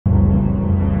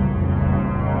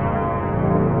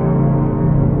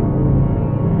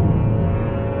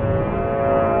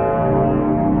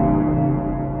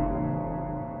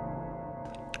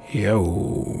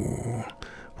Yo,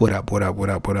 what up, what up, what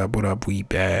up, what up, what up? We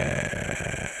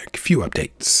back. Few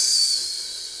updates.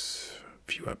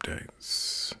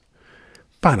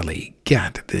 Finally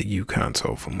got the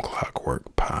uConsole from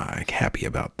Clockwork Pi. Happy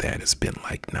about that. It's been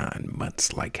like 9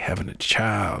 months, like having a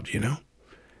child, you know?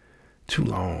 Too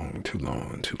long.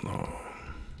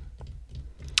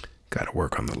 Gotta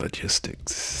work on the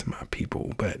logistics, my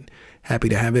people, but happy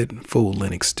to have it. Full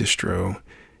Linux distro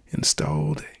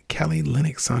installed, Kali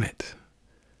Linux on it.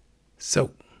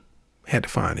 So, had to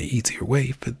find an easier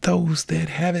way for those that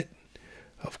have it.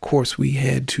 Of course, we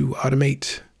had to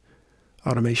automate.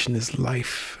 Automation is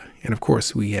life. And of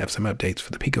course, we have some updates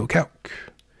for the PicoCalc.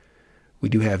 We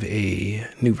do have a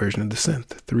new version of the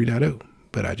Synth 3.0,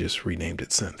 but I just renamed it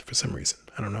Synth for some reason.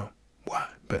 I don't know why,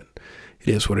 but it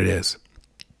is what it is.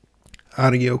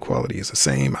 Audio quality is the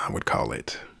same. I would call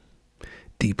it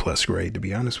D+ grade, to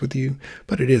be honest with you,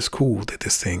 but it is cool that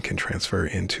this thing can transfer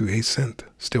into a synth.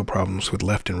 Still problems with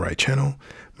left and right channel.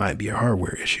 Might be a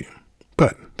hardware issue,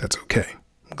 but that's okay.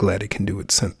 I'm glad it can do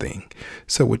its synth thing.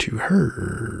 So what you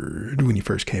heard when you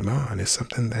first came on is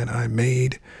something that I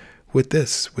made with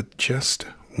this, with just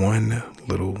one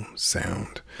little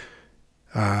sound.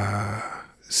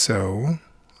 So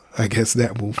I guess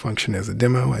that will function as a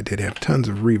demo. I did have tons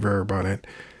of reverb on it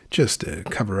just to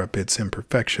cover up its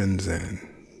imperfections, and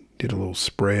did a little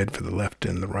spread for the left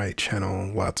and the right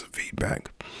channel. Lots of feedback.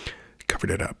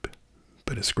 Covered it up,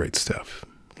 but it's great stuff.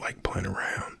 Like playing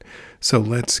around. So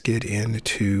let's get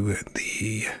into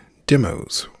the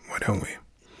demos, why don't we?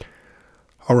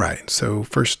 All right, so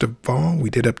first of all, we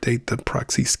did update the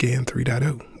Proxy Scan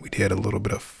 3.0. We did a little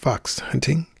bit of fox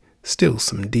hunting. Still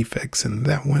some defects in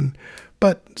that one,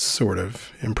 but sort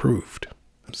of improved.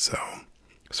 So,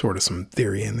 sort of some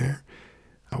theory in there.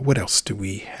 What else do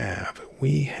we have?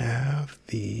 We have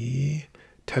the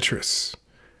Tetris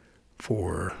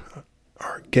for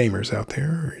our gamers out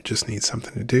there who just need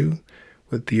something to do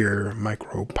with your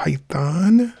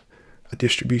MicroPython, a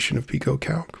distribution of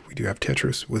PicoCalc. We do have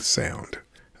Tetris with sound,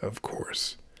 of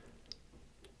course.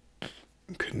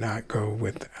 Could not go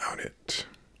without it.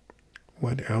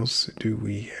 What else do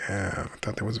we have? I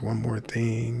thought there was one more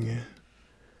thing.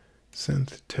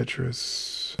 Synth,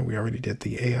 Tetris. We already did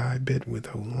the AI bit with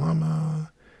Olama.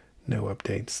 No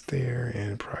updates there.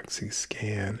 And Proxy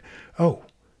Scan. Oh,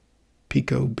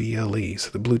 PicoBLE. So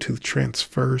the Bluetooth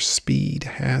transfer speed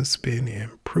has been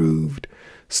improved.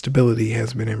 Stability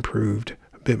has been improved.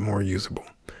 A bit more usable.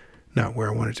 Not where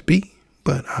I want it to be,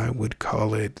 but I would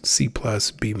call it C+,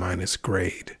 B-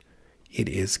 grade. It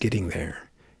is getting there.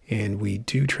 And we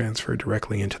do transfer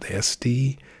directly into the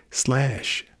SD/py_scripts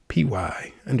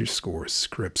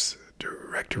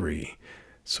directory.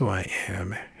 So I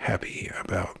am happy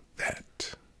about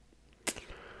that.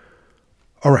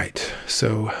 All right,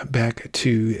 so back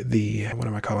to the, what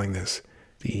am I calling this?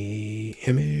 The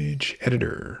image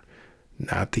editor.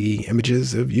 Not the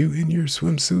images of you in your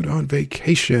swimsuit on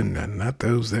vacation, and not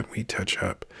those that we touch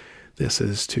up. This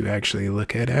is to actually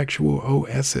look at actual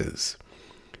OSs.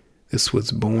 This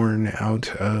was born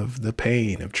out of the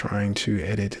pain of trying to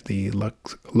edit the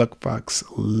Luxvox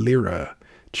Lyra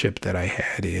chip that I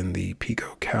had in the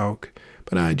PicoCalc,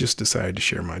 but I just decided to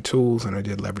share my tools, and I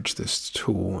did leverage this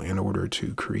tool in order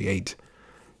to create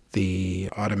the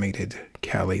automated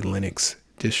Kali Linux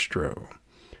distro.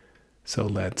 So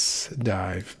let's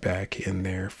dive back in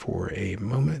there for a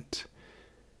moment.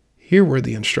 Here were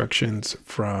the instructions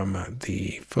from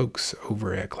the folks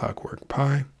over at Clockwork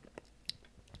Pi.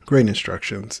 Great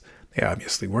instructions. They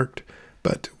obviously worked,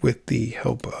 but with the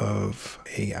help of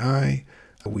AI,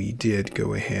 we did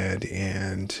go ahead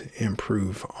and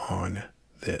improve on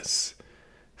this.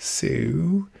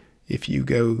 So if you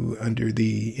go under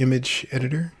the image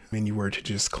editor and you were to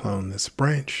just clone this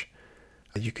branch,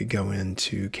 you could go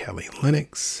into Kali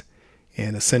Linux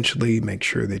and essentially make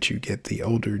sure that you get the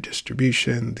older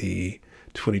distribution, the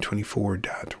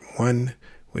 2024.1,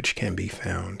 which can be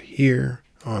found here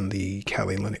on the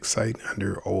Kali Linux site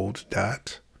under old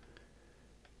dot.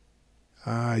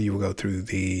 You will go through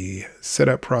the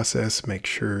setup process, make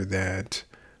sure that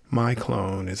my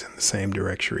clone is in the same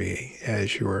directory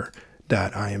as your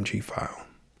 .img file.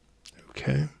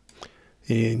 Okay,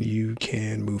 and you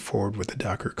can move forward with the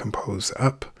Docker Compose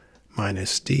up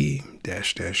 -d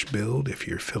 --build if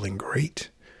you're feeling great.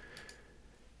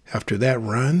 After that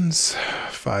runs,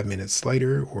 5 minutes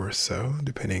later or so,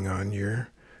 depending on your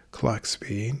clock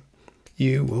speed,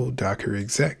 you will docker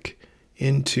exec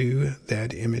into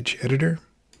that image editor,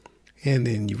 and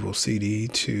then you will cd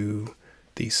to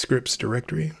the scripts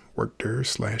directory,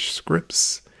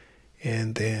 workdir/scripts,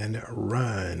 and then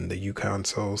run the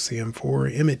uConsole CM4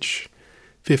 image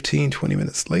 15-20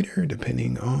 minutes later,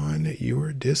 depending on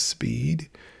your disk speed,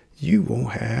 you will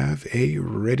have a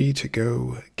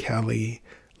ready-to-go Kali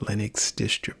Linux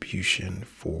distribution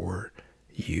for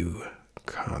uConsole.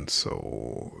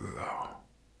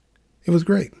 It was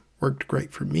great. Worked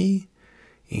great for me.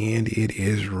 And it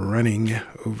is running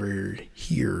over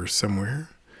here somewhere.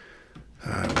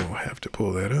 I will have to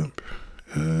pull that up.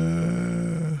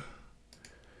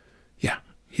 Yeah,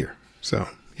 here. So,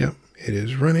 yep, it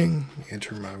is running.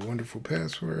 Enter my wonderful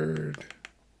password.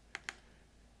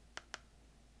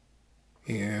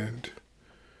 And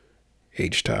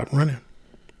HTOP running.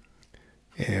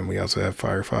 And we also have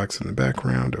Firefox in the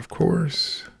background, of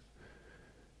course.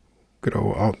 Good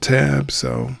old Alt-Tab,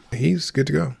 so he's good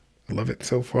to go. I love it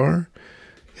so far.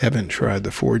 Haven't tried the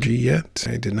 4G yet.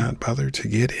 I did not bother to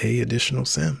get a additional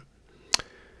SIM.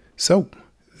 So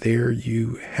there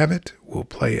you have it. We'll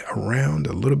play around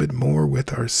a little bit more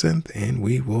with our synth and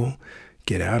we will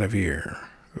get out of here.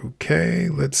 Okay,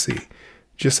 let's see.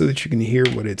 Just so that you can hear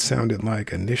what it sounded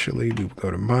like initially, we will go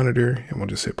to monitor and we'll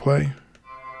just hit play.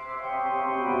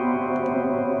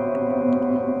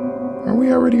 Are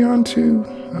we already on 2?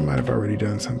 I might have already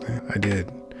done something. I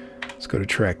did. Let's go to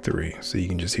track 3 so you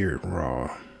can just hear it raw.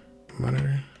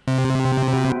 Monitor.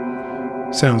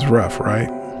 Sounds rough, right?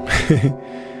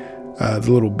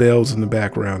 The little bells in the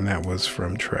background, that was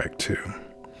from track 2.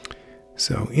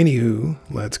 So anywho,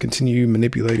 let's continue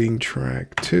manipulating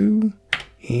track 2.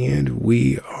 And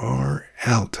we are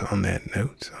out on that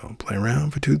note. So I'll play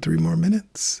around for 2-3 more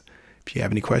minutes. If you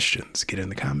have any questions, get in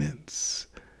the comments.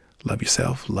 Love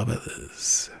yourself, love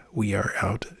others. We are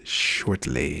out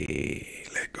shortly.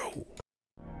 Let go.